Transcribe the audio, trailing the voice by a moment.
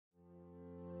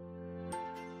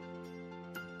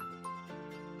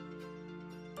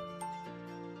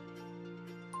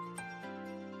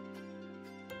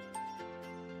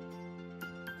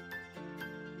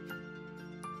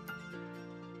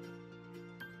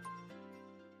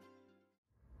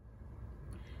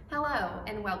Hello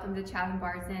and welcome to Chatham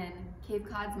Bars Inn, Cape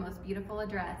Cod's most beautiful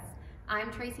address. I'm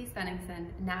Tracey Svenningsen,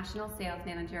 National Sales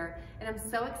Manager, and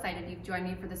I'm so excited you've joined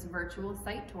me for this virtual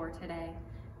site tour today.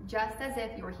 Just as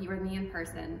if you were here with me in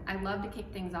person, I love to kick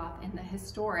things off in the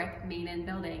historic Main Inn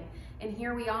building. And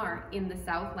here we are in the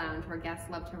South Lounge where guests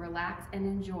love to relax and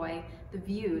enjoy the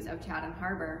views of Chatham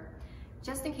Harbor.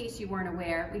 Just in case you weren't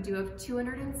aware, we do have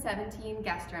 217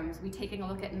 guest rooms. We're taking a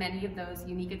look at many of those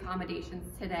unique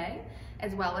accommodations today,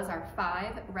 as well as our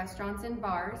 5 restaurants and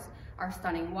bars, our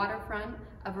stunning waterfront,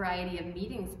 a variety of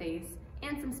meeting space,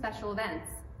 and some special events.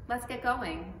 Let's get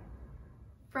going.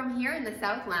 From here in the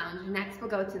South Lounge, next we'll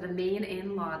go to the Main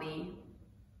Inn lobby.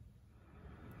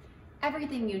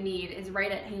 Everything you need is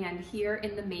right at hand here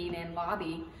in the Main Inn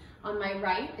lobby. On my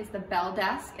right is the bell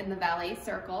desk and the valet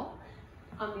circle.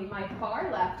 On my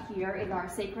far left here is our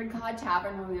Sacred Cod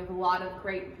Tavern, where we have a lot of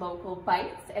great local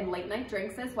bites and late night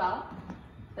drinks as well.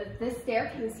 This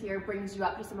staircase here brings you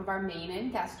up to some of our Main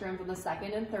Inn guest rooms on the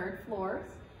 2nd and 3rd floors.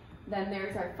 Then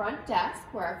there's our front desk,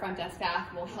 where our front desk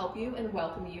staff will help you and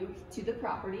welcome you to the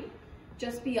property.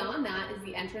 Just beyond that is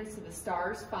the entrance to the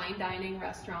Stars Fine Dining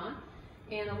Restaurant.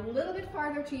 And a little bit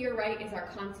farther to your right is our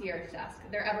concierge desk.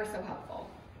 They're ever so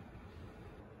helpful.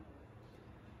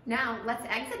 Now, let's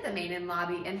exit the Main Inn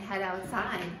lobby and head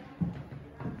outside.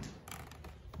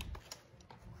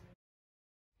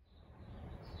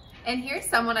 And here's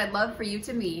someone I'd love for you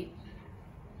to meet.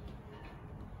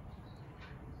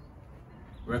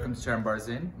 Welcome to Chatham Bars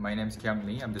Inn. My name is Kyung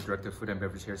Lee. I'm the Director of Food and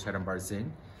Beverage here at Chatham Bars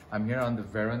Inn. I'm here on the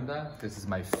veranda. This is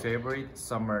my favorite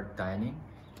summer dining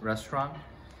restaurant.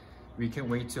 We can't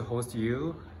wait to host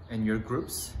you and your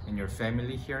groups and your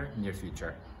family here in your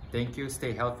future. Thank you,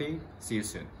 stay healthy, see you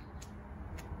soon.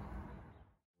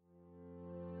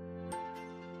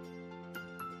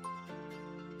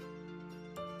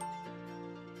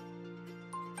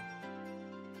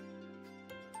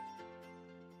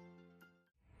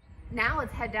 Now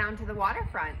let's head down to the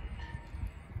waterfront.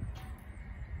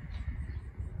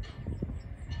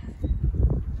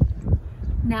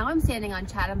 Now I'm standing on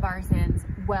Chatham Bars Inn's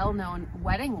well-known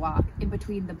wedding walk in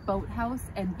between the Boathouse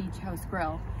and Beach House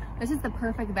Grill. This is the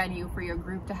perfect venue for your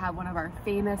group to have one of our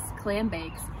famous clam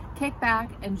bakes, kick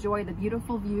back, enjoy the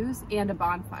beautiful views, and a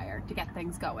bonfire to get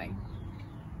things going.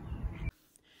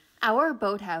 Our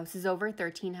boathouse is over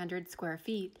 1,300 square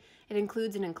feet. It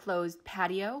includes an enclosed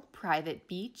patio, private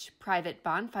beach, private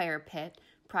bonfire pit,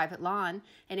 private lawn,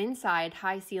 and inside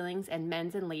high ceilings and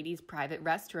men's and ladies' private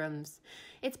restrooms.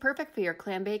 It's perfect for your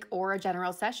clam bake or a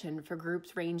general session for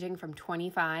groups ranging from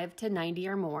 25 to 90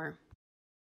 or more.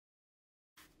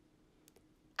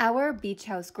 Our Beach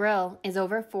House Grill is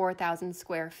over 4,000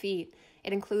 square feet.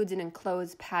 It includes an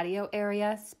enclosed patio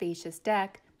area, spacious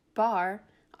deck, bar,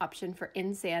 option for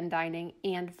in-sand dining,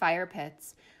 and fire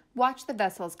pits. Watch the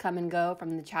vessels come and go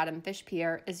from the Chatham Fish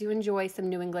Pier as you enjoy some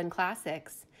New England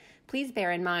classics. Please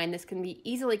bear in mind this can be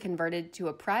easily converted to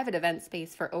a private event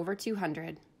space for over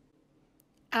 200.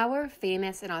 Our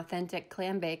famous and authentic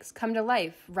clam bakes come to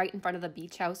life right in front of the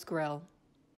Beach House Grill.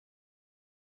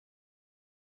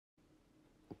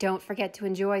 Don't forget to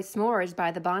enjoy s'mores by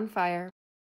the bonfire.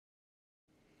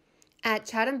 At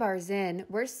Chatham Bars Inn,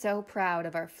 we're so proud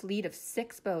of our fleet of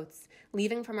 6 boats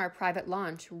leaving from our private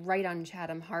launch right on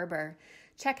Chatham Harbor.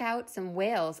 Check out some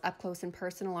whales up close and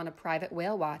personal on a private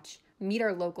whale watch. Meet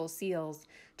our local seals.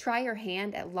 Try your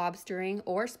hand at lobstering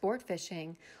or sport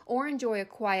fishing, or enjoy a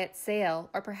quiet sail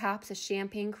or perhaps a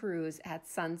champagne cruise at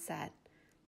sunset.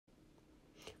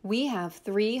 We have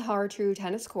 3 Har-Tru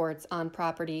tennis courts on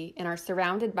property and are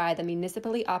surrounded by the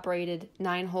municipally operated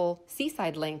 9-hole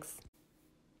seaside links.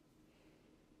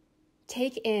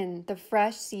 Take in the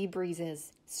fresh sea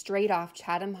breezes straight off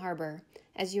Chatham Harbor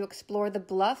as you explore the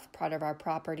bluff part of our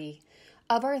property.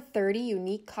 Of our 30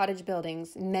 unique cottage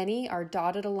buildings, many are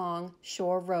dotted along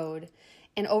Shore Road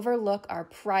and overlook our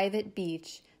private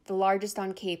beach, the largest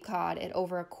on Cape Cod at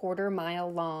over a 1/4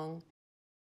 mile long.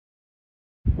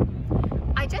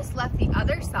 I just left the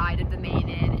other side of the Main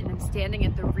Inn and I'm standing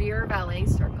at the rear valet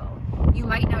circle. You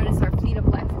might notice our fleet of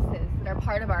Lexuses that are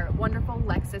part of our wonderful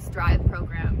Lexus Drive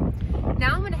program.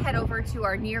 Now I'm going to head over to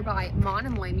our nearby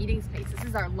Monomoy meeting space. This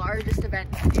is our largest event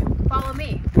venue. Follow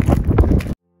me.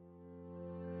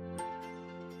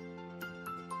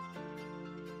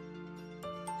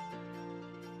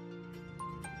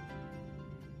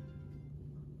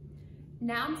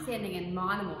 Now I'm standing in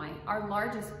Monomoy, our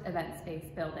largest event space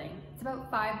building. It's about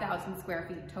 5,000 square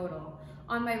feet total.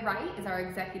 On my right is our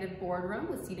executive boardroom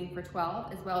with seating for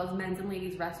 12, as well as men's and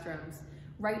ladies' restrooms.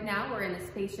 Right now we're in a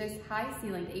spacious,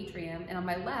 high-ceilinged atrium, and on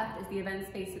my left is the event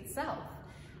space itself.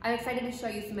 I'm excited to show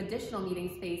you some additional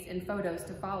meeting space and photos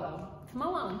to follow. Come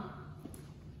along.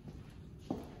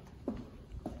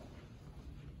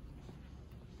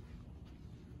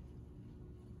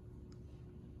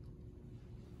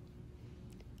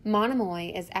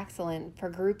 Monomoy is excellent for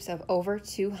groups of over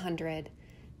 200.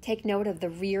 Take note of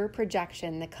the rear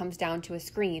projection that comes down to a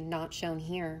screen not shown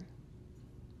here.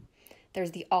 There's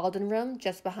the Alden room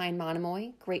just behind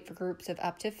Monomoy, great for groups of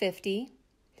up to 50.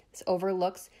 This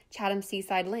overlooks Chatham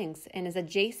Seaside Links and is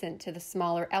adjacent to the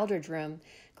smaller Eldridge room,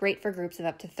 great for groups of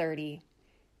up to 30.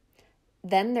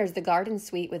 Then there's the Garden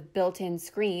Suite with built-in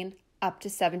screen, up to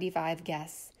 75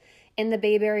 guests. In the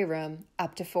Bayberry room,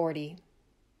 up to 40.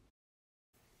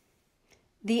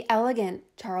 The elegant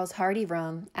Charles Hardy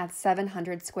room at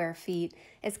 700 square feet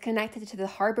is connected to the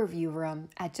Harbor View room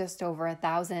at just over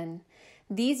 1,000.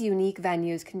 These unique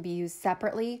venues can be used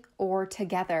separately or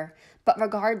together, but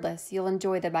regardless, you'll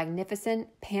enjoy the magnificent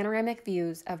panoramic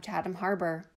views of Chatham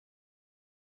Harbor.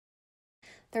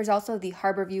 There's also the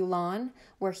Harbor View lawn,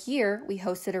 where here we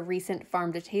hosted a recent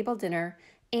farm-to-table dinner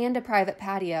and a private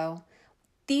patio.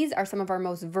 These are some of our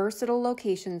most versatile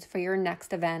locations for your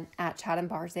next event at Chatham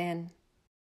Bars Inn.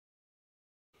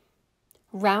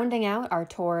 Rounding out our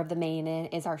tour of the main inn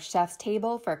is our chef's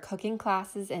table for cooking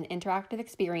classes and interactive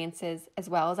experiences, as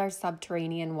well as our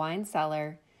subterranean wine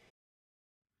cellar.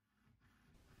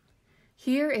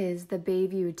 Here is the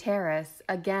Bayview Terrace,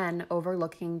 again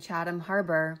overlooking Chatham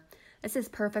Harbor. This is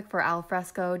perfect for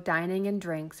alfresco dining and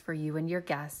drinks for you and your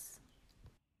guests.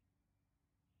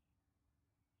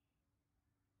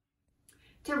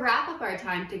 To wrap up our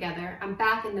time together, I'm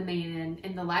back in the main inn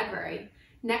in the library.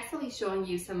 Next, I'll be showing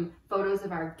you some photos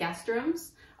of our guest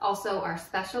rooms, also our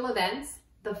special events,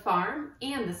 the farm,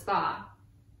 and the spa.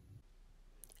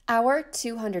 Our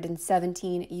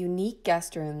 217 unique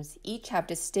guest rooms each have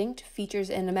distinct features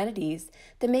and amenities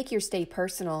that make your stay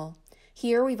personal.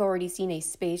 Here we've already seen a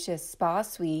spacious spa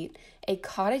suite, a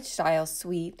cottage-style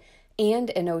suite, and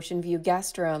an ocean view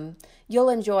guest room. You'll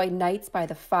enjoy nights by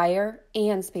the fire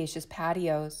and spacious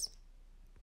patios.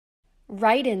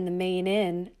 Right in the main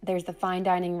inn, there's the fine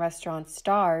dining restaurant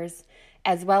Stars,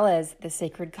 as well as the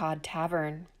Sacred Cod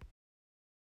Tavern.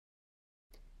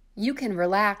 You can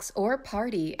relax or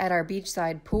party at our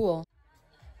beachside pool.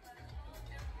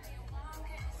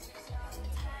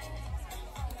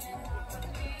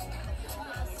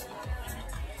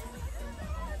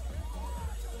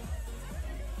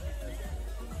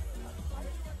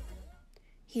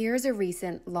 Here's a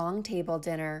recent long table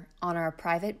dinner on our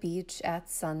private beach at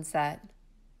sunset.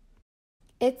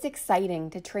 It's exciting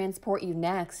to transport you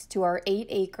next to our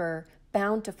 8-acre,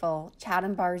 bountiful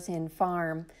Chatham Bars Inn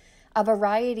farm. A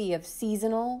variety of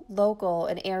seasonal, local,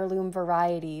 and heirloom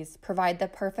varieties provide the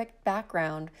perfect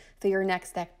background for your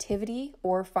next activity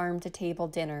or farm-to-table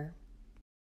dinner.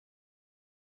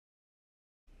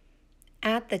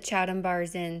 At the Chatham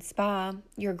Bars Inn Spa,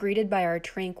 you're greeted by our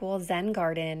tranquil Zen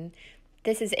garden.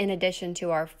 This is in addition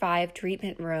to our 5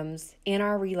 treatment rooms and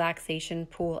our relaxation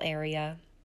pool area.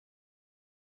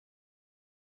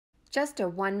 Just a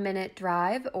 1-minute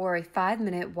drive or a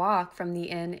 5-minute walk from the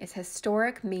inn is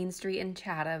historic Main Street in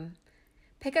Chatham.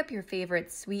 Pick up your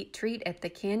favorite sweet treat at the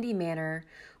Candy Manor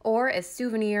or a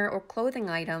souvenir or clothing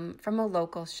item from a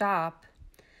local shop.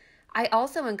 I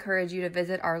also encourage you to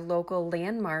visit our local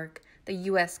landmark, the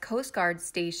U.S. Coast Guard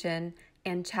Station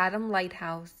and Chatham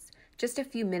Lighthouse, just a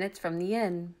few minutes from the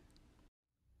inn.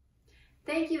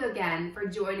 Thank you again for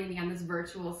joining me on this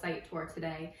virtual site tour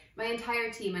today. My entire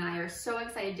team and I are so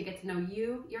excited to get to know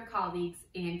you, your colleagues,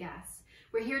 and guests.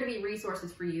 We're here to be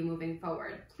resources for you moving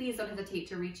forward. Please don't hesitate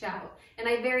to reach out, and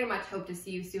I very much hope to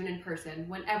see you soon in person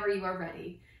whenever you are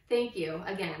ready. Thank you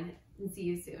again, and see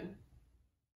you soon.